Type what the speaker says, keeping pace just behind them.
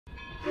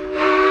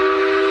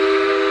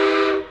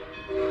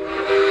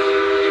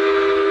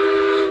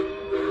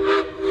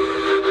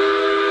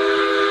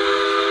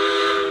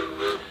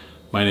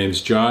My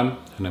name's John,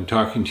 and I'm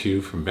talking to you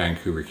from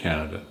Vancouver,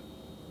 Canada.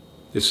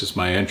 This is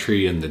my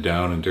entry in the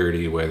Down and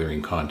Dirty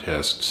Weathering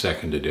Contest,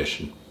 2nd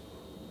edition.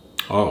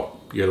 Oh,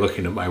 you're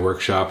looking at my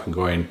workshop and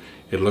going,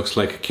 it looks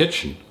like a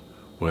kitchen.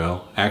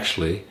 Well,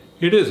 actually,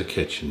 it is a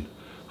kitchen.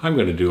 I'm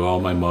going to do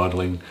all my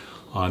modeling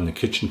on the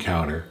kitchen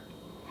counter,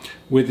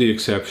 with the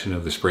exception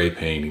of the spray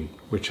painting,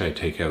 which I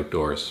take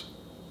outdoors.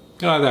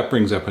 That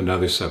brings up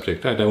another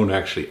subject. I don't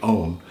actually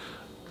own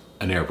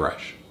an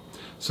airbrush.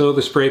 So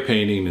the spray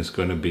painting is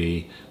going to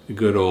be a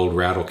good old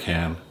rattle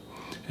can.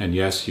 And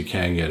yes, you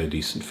can get a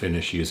decent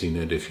finish using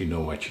it if you know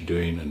what you're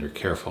doing and are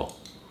careful.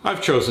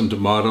 I've chosen to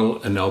model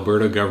an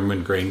Alberta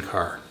government grain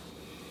car.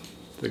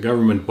 The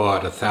government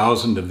bought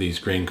 1,000 of these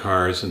grain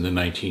cars in the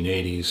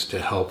 1980s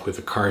to help with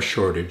the car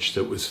shortage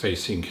that was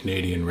facing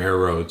Canadian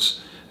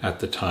railroads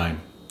at the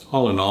time.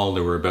 All in all,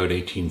 there were about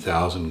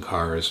 18,000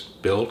 cars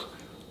built,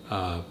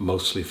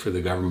 mostly for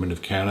the government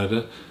of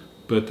Canada,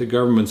 but the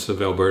governments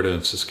of Alberta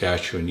and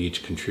Saskatchewan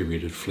each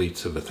contributed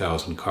fleets of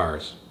 1,000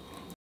 cars.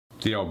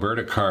 The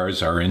Alberta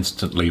cars are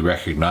instantly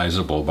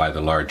recognizable by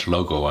the large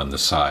logo on the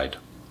side.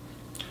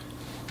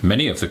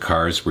 Many of the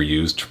cars were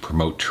used to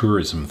promote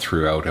tourism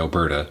throughout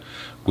Alberta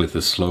with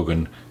the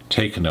slogan,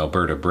 "Take an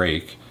Alberta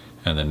break,"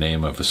 and the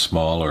name of a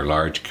small or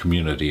large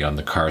community on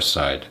the car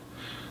side.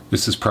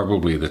 This is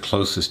probably the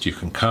closest you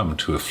can come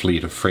to a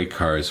fleet of freight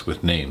cars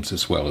with names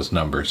as well as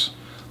numbers.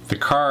 The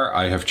car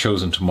I have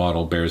chosen to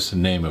model bears the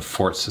name of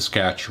Fort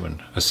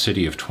Saskatchewan, a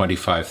city of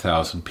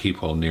 25,000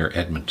 people near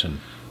Edmonton.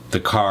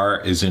 The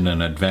car is in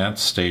an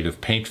advanced state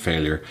of paint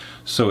failure,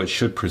 so it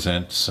should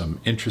present some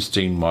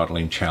interesting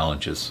modeling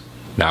challenges.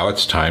 Now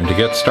it's time to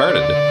get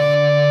started.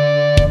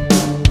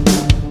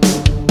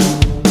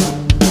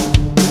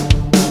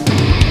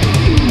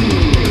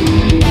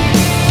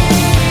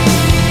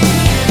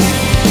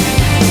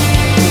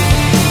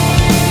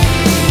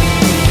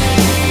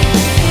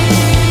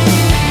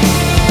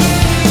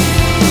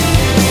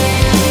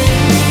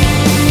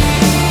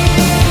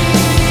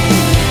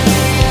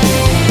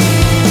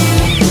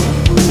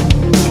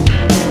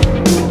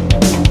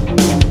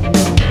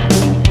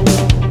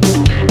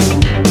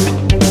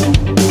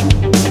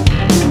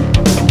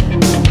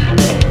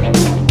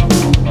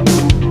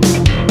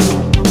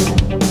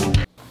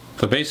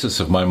 The basis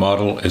of my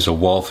model is a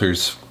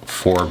Walthers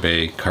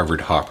 4-bay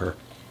covered hopper.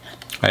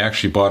 I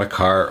actually bought a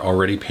car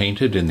already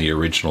painted in the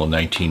original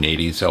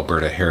 1980s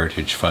Alberta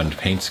Heritage Fund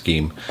paint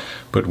scheme,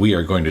 but we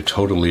are going to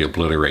totally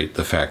obliterate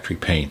the factory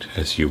paint,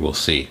 as you will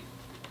see.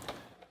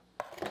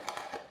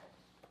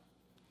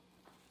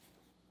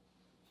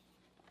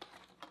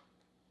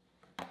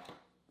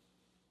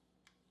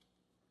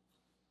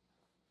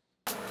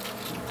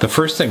 The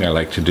first thing I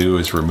like to do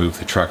is remove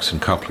the trucks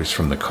and couplers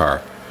from the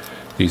car.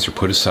 These are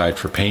put aside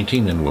for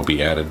painting and will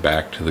be added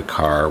back to the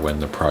car when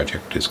the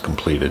project is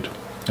completed.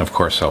 Of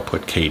course, I'll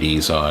put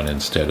KDs on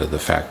instead of the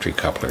factory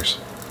couplers.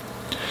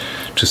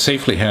 To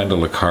safely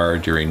handle a car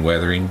during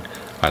weathering,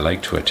 I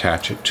like to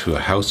attach it to a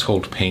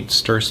household paint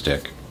stir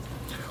stick.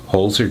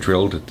 Holes are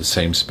drilled at the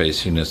same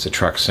spacing as the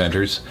truck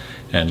centers,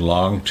 and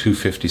long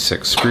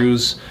 256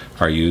 screws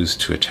are used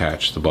to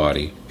attach the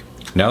body.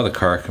 Now the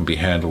car can be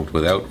handled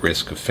without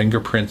risk of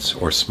fingerprints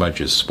or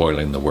smudges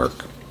spoiling the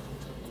work.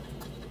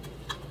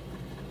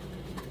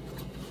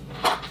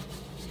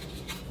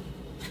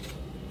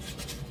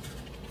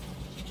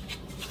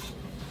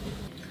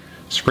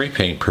 Spray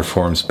paint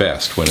performs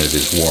best when it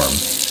is warm.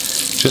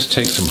 Just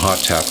take some hot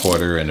tap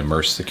water and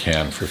immerse the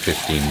can for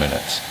 15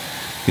 minutes.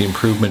 The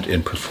improvement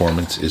in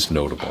performance is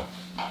notable.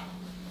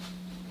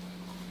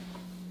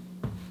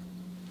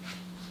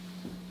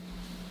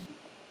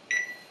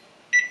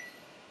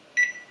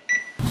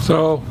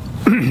 So,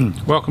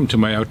 welcome to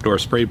my outdoor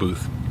spray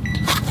booth.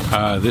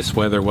 This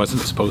weather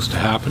wasn't supposed to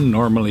happen.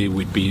 Normally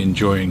we'd be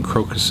enjoying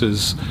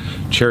crocuses,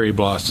 cherry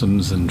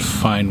blossoms, and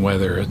fine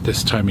weather at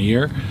this time of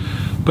year.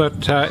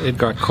 But it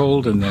got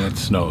cold and then it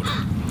snowed.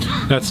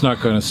 That's not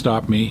going to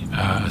stop me,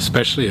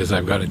 especially as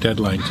I've got a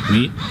deadline to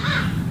meet.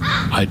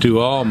 I do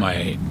all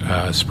my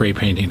spray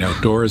painting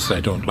outdoors.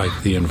 I don't like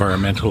the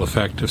environmental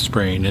effect of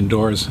spraying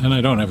indoors, and I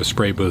don't have a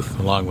spray booth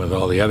along with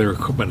all the other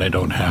equipment I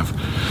don't have.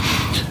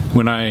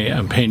 When I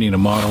am painting a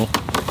model,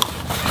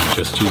 I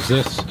just use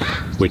this,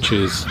 which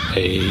is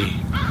a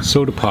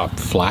soda pop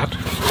flat,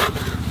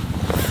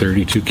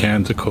 32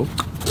 cans of Coke.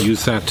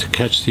 Use that to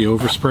catch the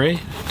overspray,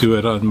 do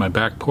it on my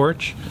back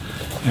porch,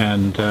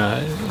 and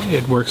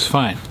it works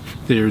fine.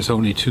 There's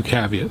only two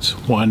caveats.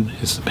 One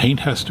is the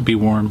paint has to be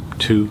warm,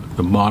 two,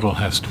 the model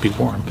has to be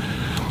warm,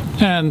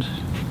 and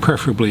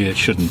preferably it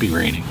shouldn't be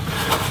raining.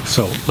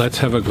 So let's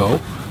have a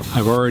go.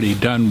 I've already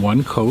done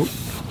one coat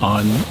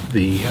on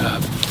the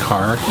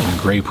car in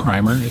gray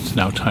primer. It's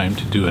now time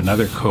to do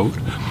another coat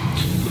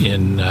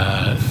in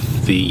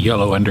the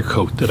yellow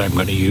undercoat that I'm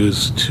going to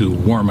use to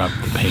warm up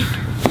the paint.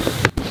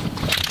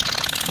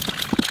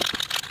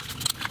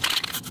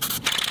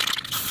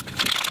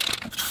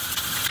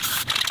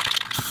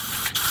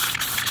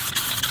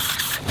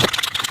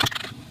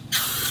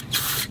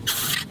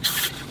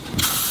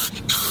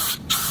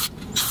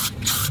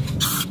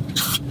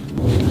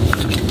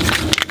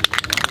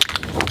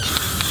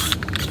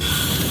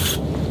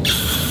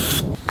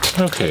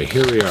 Okay,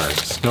 here we are. The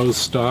snow's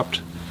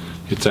stopped.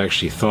 It's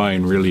actually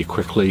thawing really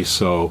quickly,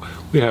 so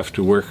we have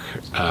to work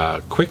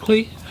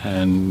quickly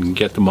and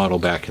get the model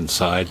back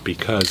inside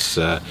because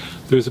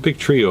there's a big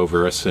tree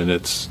over us and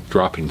it's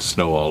dropping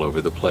snow all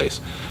over the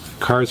place.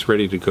 The car's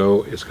ready to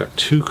go. It's got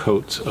 2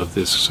 coats of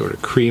this sort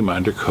of cream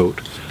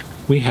undercoat.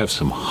 We have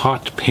some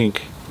hot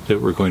pink that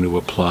we're going to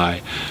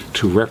apply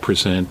to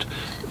represent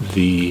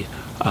the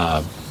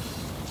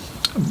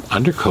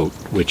undercoat,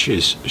 which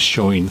is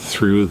showing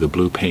through the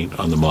blue paint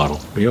on the model.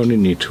 We only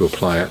need to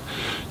apply it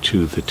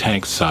to the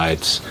tank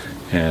sides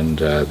and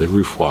the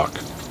roof walk.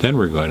 Then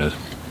we're going to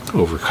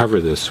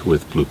overcover this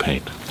with blue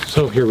paint.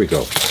 So here we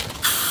go.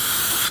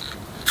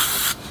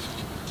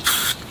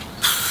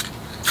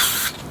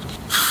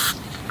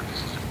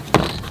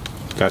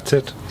 That's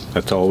it.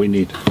 That's all we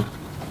need.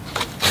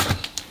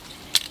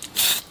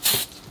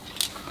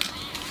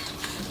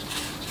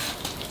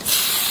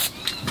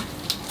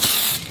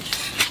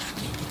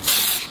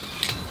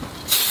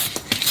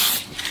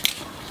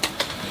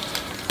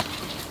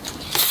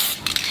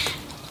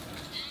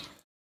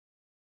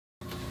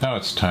 Now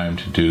it's time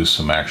to do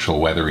some actual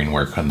weathering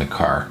work on the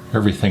car.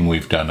 Everything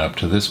we've done up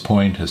to this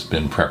point has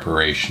been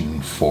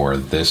preparation for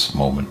this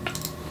moment.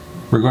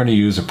 We're going to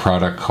use a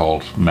product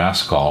called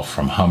Maskol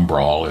from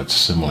Humbrol. It's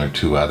similar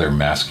to other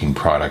masking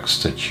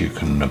products that you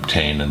can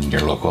obtain in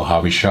your local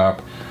hobby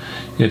shop.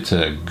 It's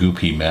a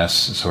goopy mess,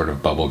 sort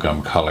of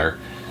bubblegum color,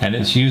 and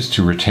it's used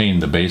to retain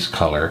the base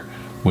color,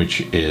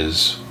 which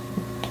is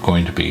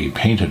going to be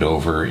painted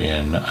over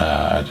in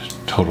a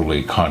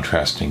totally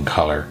contrasting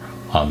color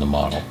on the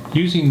model.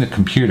 Using the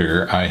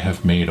computer, I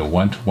have made a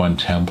 1-to-1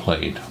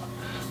 template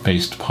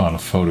based upon a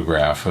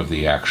photograph of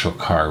the actual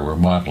car we're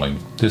modeling.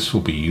 This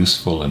will be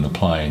useful in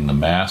applying the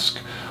mask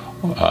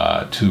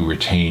to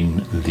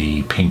retain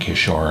the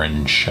pinkish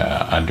orange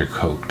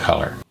undercoat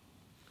color.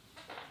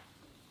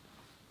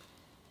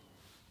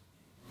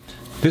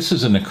 This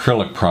is an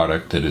acrylic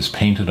product that is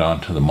painted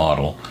onto the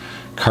model,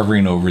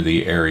 covering over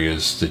the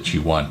areas that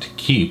you want to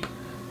keep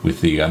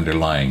with the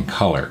underlying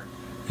color.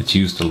 It's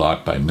used a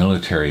lot by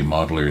military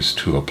modelers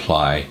to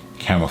apply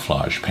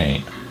camouflage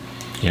paint.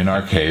 In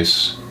our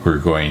case, we're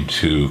going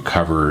to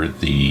cover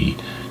the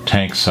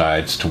tank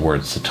sides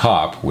towards the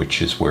top,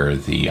 which is where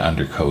the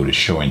undercoat is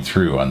showing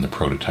through on the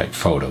prototype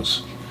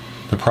photos.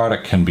 The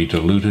product can be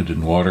diluted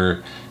in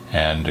water,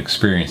 and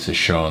experience has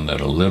shown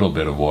that a little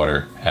bit of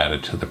water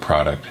added to the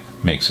product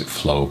makes it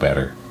flow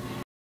better.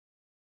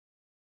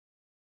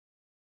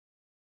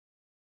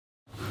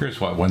 Here's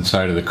what one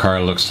side of the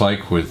car looks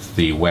like with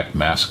the wet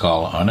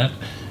Maskol on it.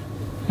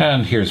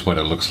 And here's what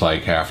it looks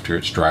like after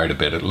it's dried a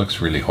bit. It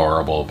looks really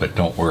horrible, but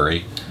don't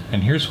worry.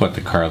 And here's what the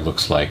car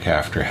looks like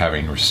after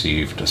having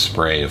received a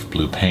spray of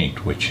blue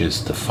paint, which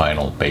is the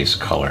final base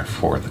color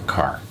for the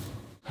car.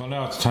 Well,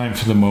 now it's time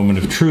for the moment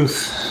of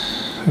truth.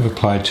 I've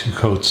applied 2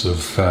 coats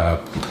of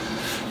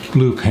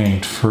blue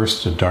paint.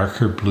 First a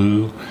darker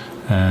blue,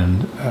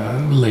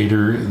 and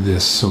later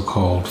this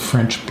so-called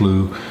French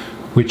blue,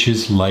 which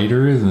is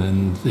lighter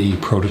than the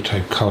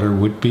prototype color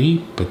would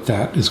be, but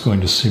that is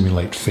going to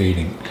simulate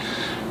fading.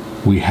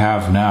 We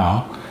have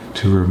now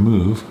to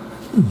remove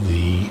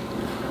the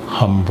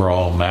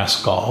Humbrol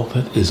Maskol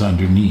that is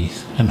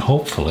underneath, and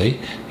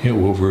hopefully it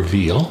will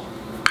reveal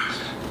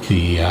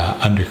the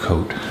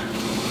undercoat.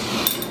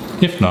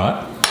 If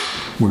not,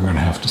 we're going to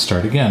have to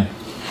start again.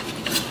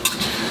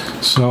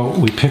 So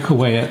we pick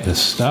away at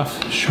this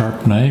stuff,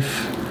 sharp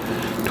knife,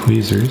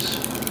 tweezers,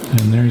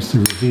 and there's the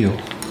reveal.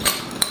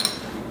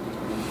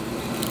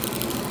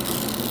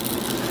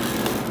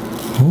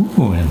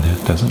 Ooh, and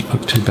that doesn't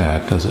look too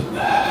bad, does it?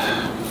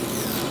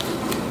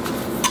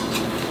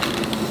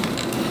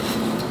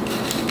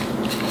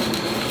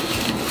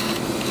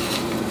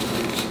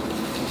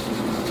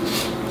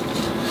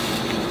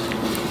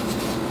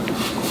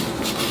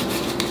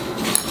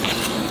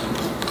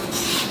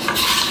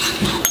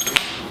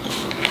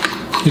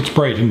 It's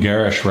bright and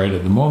garish right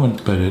at the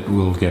moment, but it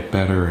will get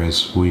better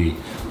as we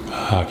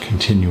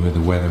continue with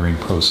the weathering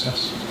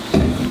process.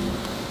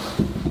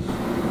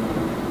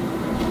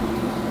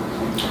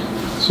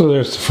 So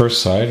there's the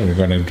first side, and we're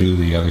going to do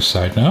the other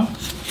side now.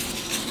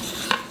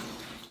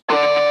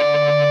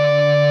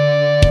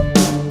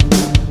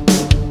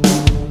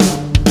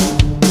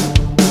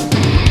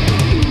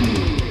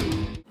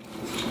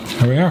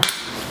 There we are.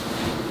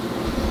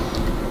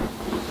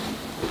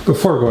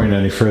 Before going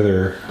any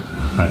further,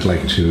 I'd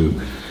like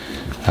to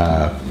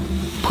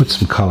put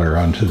some color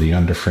onto the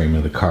underframe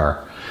of the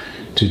car.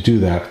 To do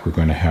that, we're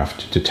going to have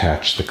to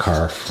detach the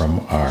car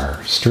from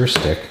our stir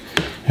stick,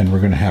 and we're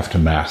going to have to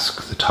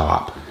mask the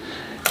top.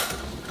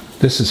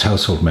 This is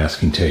household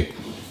masking tape.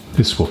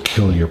 This will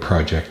kill your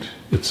project.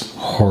 It's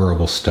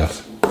horrible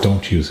stuff.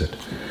 Don't use it.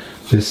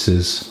 This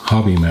is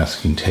hobby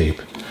masking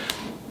tape.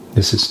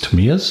 This is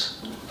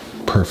Tamiya's.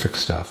 Perfect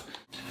stuff.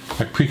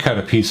 I pre-cut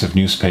a piece of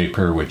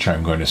newspaper which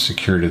I'm going to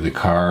secure to the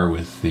car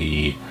with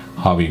the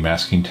hobby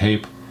masking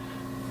tape.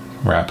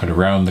 Wrap it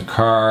around the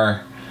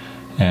car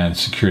and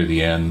secure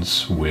the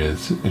ends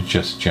with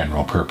just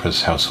general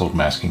purpose household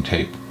masking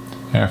tape.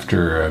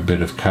 After a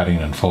bit of cutting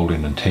and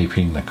folding and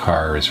taping, the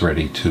car is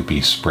ready to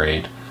be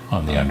sprayed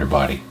on the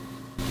underbody.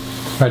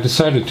 I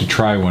decided to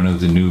try one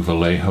of the new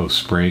Vallejo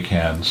spray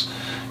cans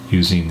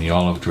using the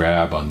olive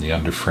drab on the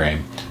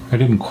underframe. I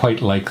didn't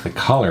quite like the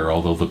color,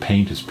 although the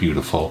paint is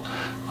beautiful.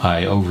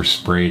 I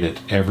oversprayed it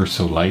ever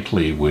so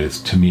lightly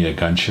with Tamiya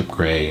Gunship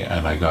Gray,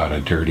 and I got a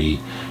dirty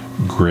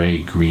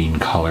gray-green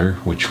color,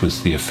 which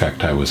was the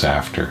effect I was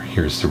after.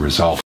 Here's the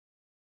result.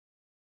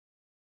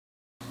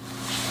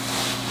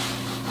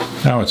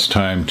 Now it's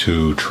time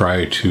to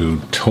try to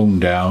tone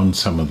down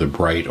some of the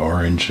bright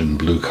orange and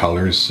blue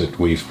colors that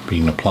we've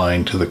been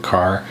applying to the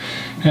car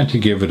and to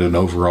give it an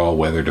overall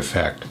weathered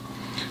effect.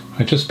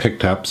 I just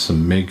picked up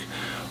some MIG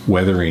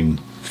weathering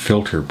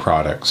filter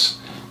products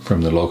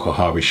from the local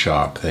hobby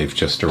shop. They've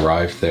just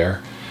arrived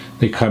there.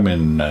 They come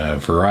in a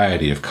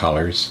variety of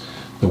colors.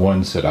 The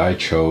ones that I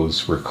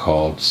chose were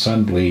called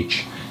Sun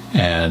Bleach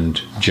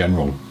and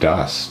General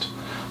Dust.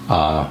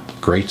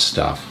 Great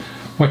stuff.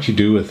 What you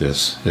do with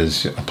this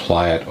is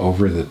apply it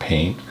over the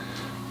paint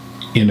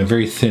in a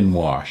very thin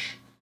wash.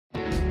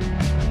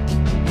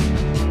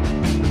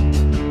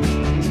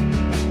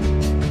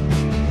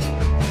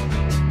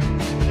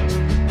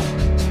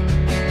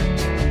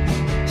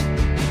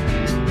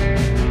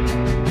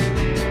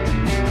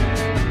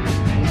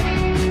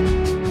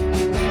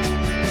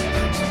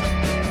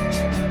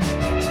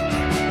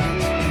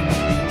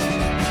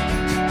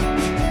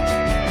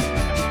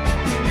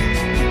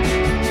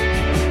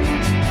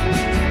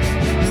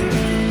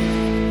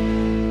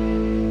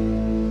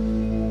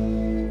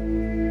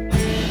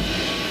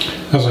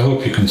 As I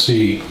hope you can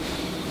see,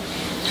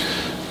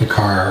 the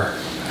car,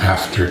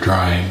 after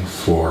drying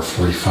for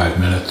 45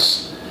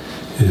 minutes,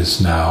 is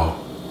now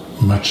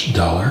much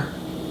duller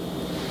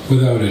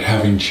without it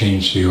having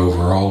changed the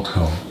overall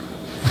tone.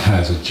 It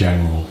has a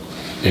general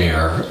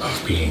air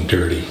of being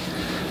dirty.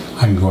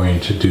 I'm going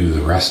to do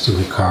the rest of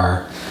the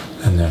car,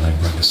 and then I'm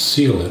going to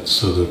seal it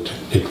so that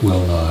it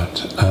will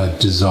not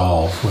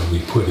dissolve when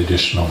we put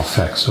additional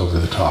effects over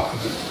the top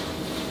of it.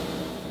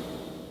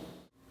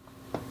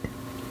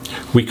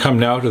 We come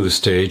now to the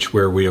stage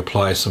where we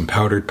apply some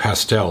powdered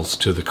pastels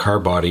to the car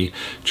body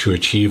to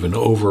achieve an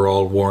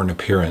overall worn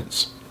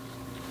appearance.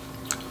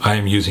 I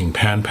am using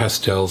Pan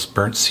Pastel's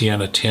Burnt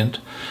Sienna tint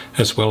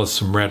as well as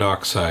some red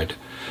oxide.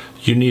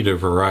 You need a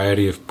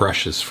variety of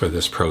brushes for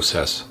this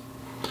process.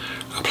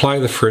 Apply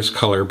the first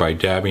color by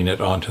dabbing it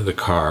onto the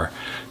car,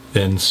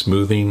 then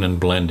smoothing and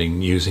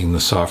blending using the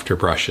softer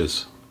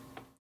brushes.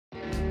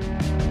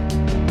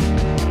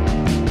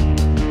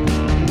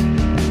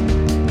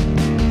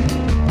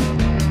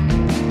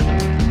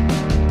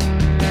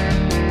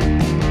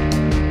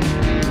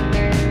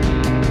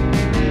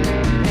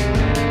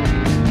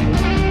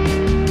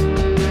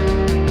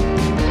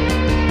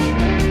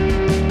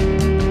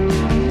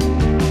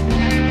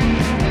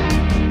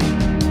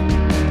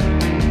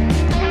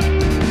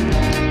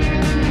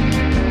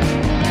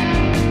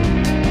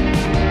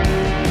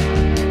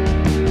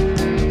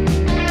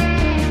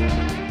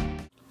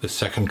 The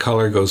second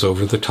color goes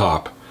over the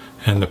top,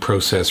 and the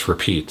process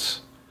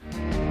repeats.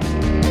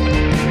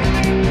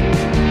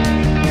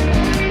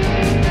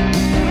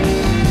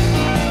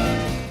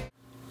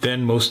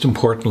 Then, most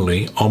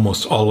importantly,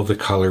 almost all of the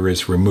color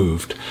is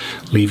removed,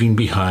 leaving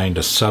behind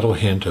a subtle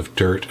hint of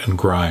dirt and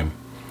grime.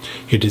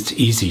 It is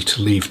easy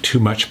to leave too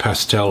much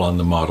pastel on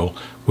the model,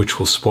 which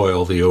will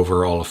spoil the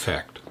overall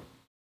effect.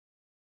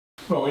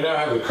 Well, we now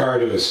have the car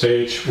to a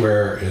stage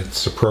where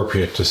it's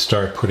appropriate to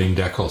start putting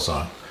decals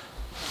on.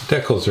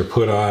 Decals are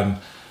put on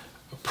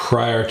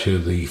prior to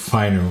the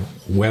finer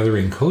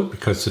weathering coat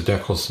because the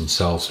decals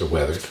themselves are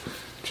weathered.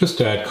 Just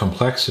to add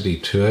complexity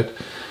to it,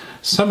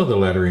 some of the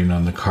lettering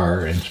on the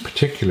car, in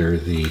particular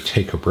the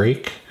Take a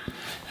Break,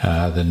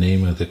 the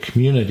name of the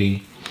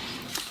community,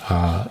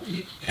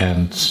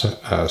 and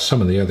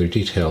some of the other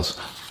details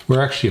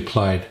were actually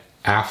applied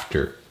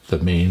after the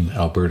main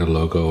Alberta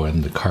logo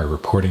and the car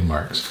reporting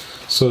marks.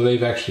 So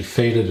they've actually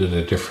faded at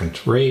a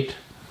different rate.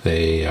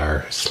 They are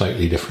a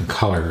slightly different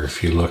color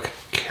if you look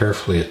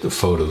carefully at the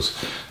photos.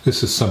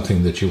 This is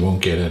something that you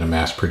won't get in a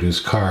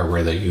mass-produced car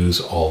where they use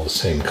all the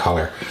same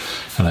color,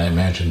 and I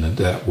imagine that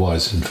that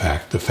was in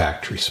fact the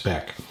factory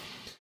spec.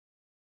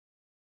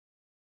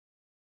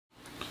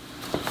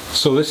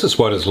 So this is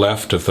what is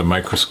left of the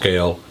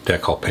microscale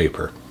decal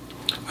paper.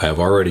 I have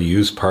already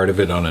used part of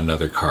it on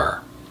another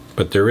car,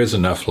 but there is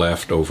enough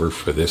left over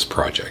for this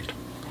project.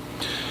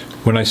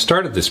 When I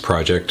started this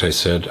project, I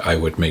said I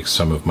would make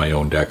some of my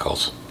own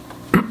decals.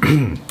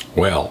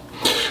 Well,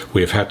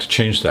 we have had to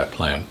change that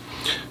plan.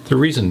 The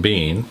reason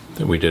being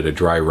that we did a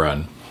dry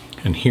run,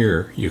 and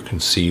here you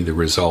can see the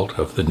result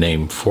of the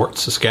name Fort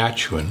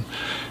Saskatchewan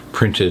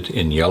printed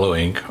in yellow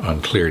ink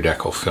on clear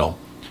decal film.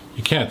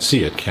 You can't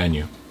see it, can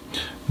you?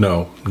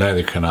 No,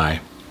 neither can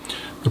I.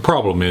 The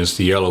problem is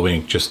the yellow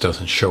ink just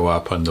doesn't show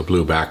up on the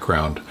blue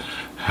background,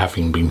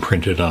 having been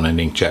printed on an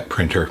inkjet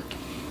printer.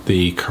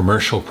 The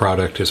commercial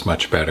product is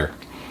much better.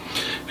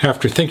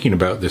 After thinking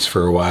about this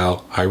for a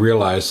while, I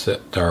realized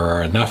that there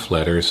are enough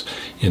letters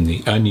in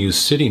the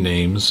unused city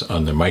names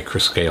on the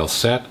microscale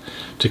set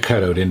to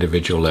cut out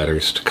individual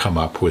letters to come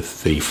up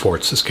with the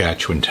Fort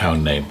Saskatchewan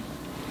town name.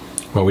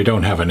 While we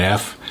don't have an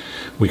F,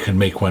 we can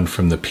make one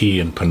from the P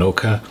in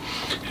Ponoka,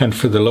 and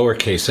for the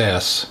lowercase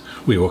s,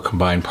 we will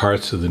combine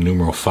parts of the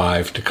numeral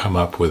 5 to come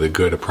up with a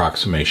good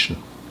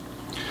approximation.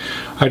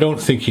 I don't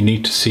think you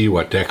need to see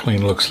what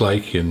deckling looks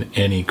like in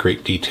any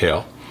great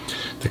detail.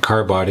 The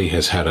car body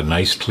has had a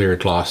nice clear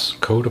gloss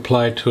coat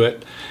applied to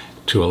it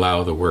to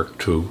allow the work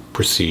to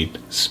proceed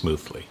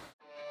smoothly.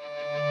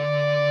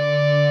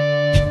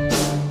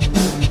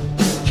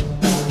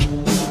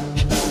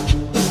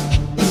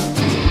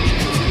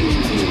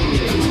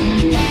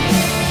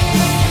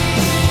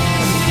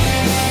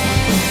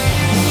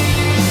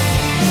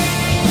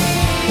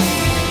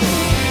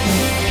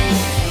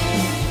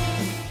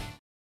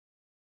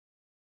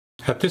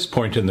 At this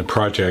point in the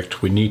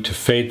project, we need to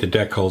fade the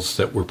decals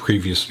that were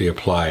previously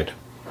applied.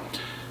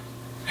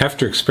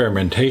 After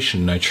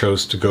experimentation, I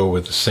chose to go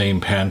with the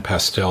same Pan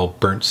Pastel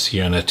Burnt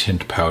Sienna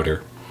tint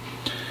powder.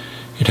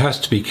 It has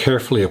to be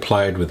carefully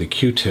applied with a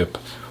Q-tip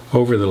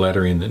over the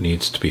lettering that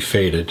needs to be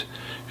faded,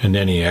 and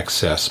any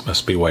excess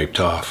must be wiped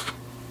off.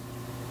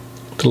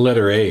 The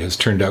letter A has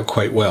turned out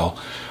quite well.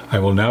 I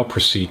will now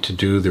proceed to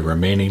do the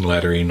remaining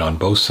lettering on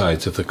both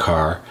sides of the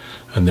car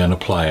and then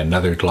apply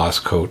another gloss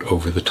coat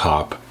over the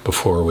top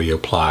before we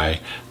apply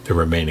the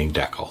remaining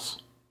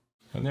decals.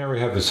 And there we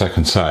have the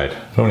second side.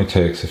 It only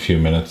takes a few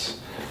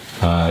minutes.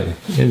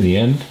 In the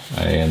end,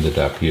 I ended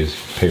up using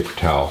paper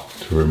towel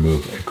to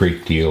remove a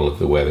great deal of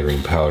the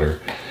weathering powder.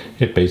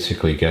 It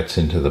basically gets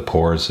into the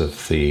pores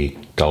of the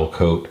dull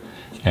coat,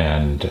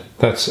 and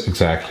that's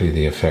exactly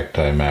the effect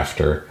I'm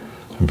after.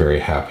 I'm very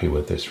happy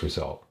with this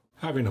result.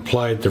 Having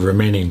applied the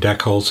remaining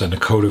decals and a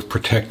coat of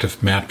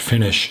protective matte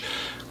finish,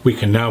 we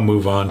can now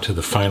move on to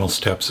the final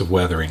steps of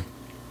weathering.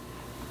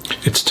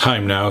 It's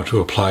time now to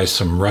apply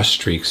some rust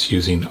streaks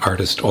using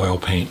artist oil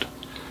paint.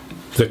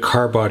 The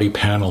car body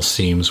panel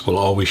seams will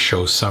always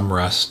show some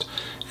rust,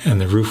 and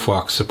the roof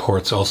walk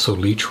supports also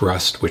leach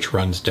rust which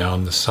runs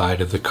down the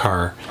side of the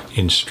car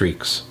in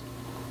streaks.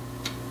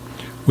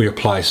 We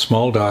apply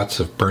small dots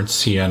of burnt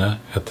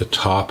sienna at the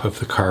top of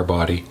the car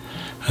body,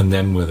 and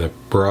then with a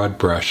broad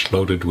brush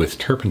loaded with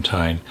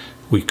turpentine,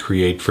 we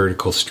create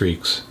vertical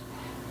streaks.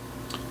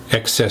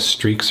 Excess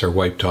streaks are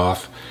wiped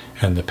off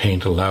and the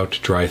paint allowed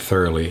to dry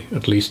thoroughly,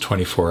 at least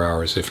 24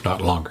 hours if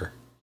not longer.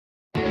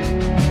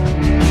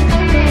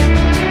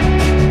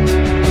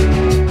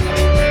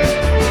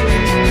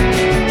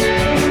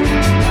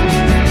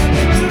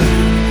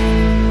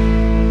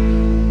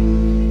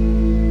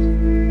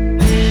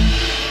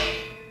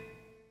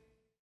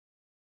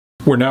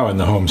 We're now in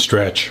the home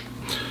stretch.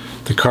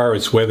 The car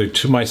is weathered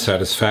to my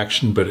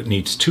satisfaction, but it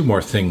needs two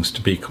more things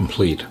to be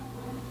complete.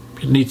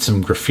 It needs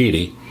some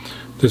graffiti.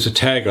 There's a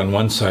tag on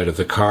one side of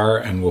the car,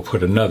 and we'll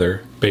put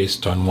another,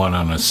 based on one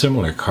on a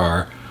similar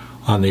car,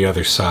 on the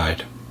other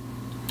side.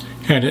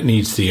 And it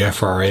needs the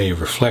FRA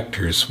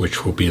reflectors,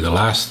 which will be the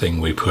last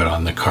thing we put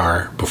on the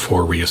car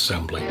before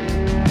reassembly.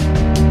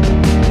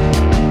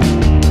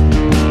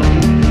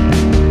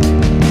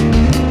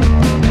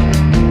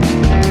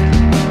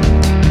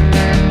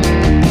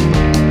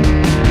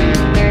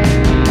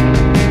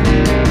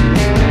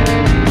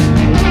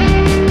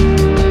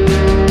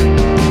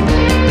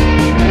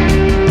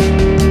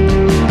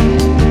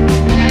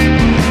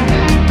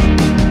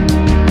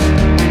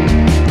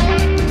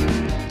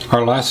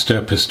 Our last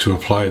step is to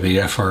apply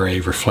the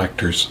FRA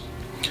reflectors.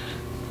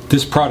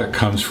 This product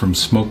comes from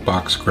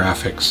Smokebox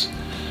Graphics.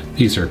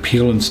 These are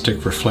peel and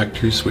stick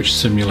reflectors which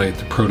simulate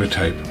the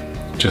prototype.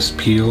 Just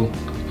peel,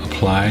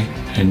 apply,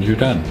 and you're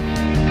done.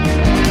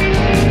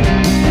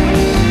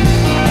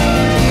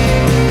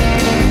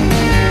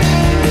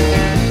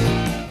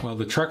 While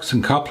the trucks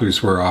and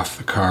couplers were off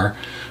the car,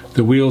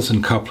 the wheels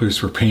and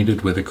couplers were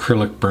painted with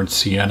acrylic burnt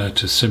sienna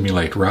to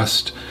simulate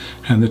rust,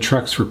 and the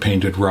trucks were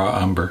painted raw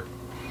umber.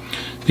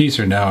 These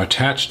are now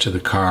attached to the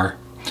car,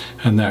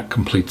 and that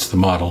completes the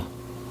model.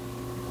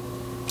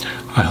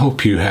 I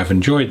hope you have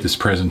enjoyed this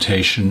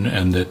presentation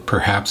and that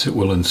perhaps it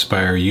will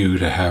inspire you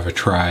to have a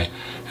try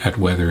at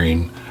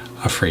weathering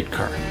a freight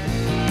car.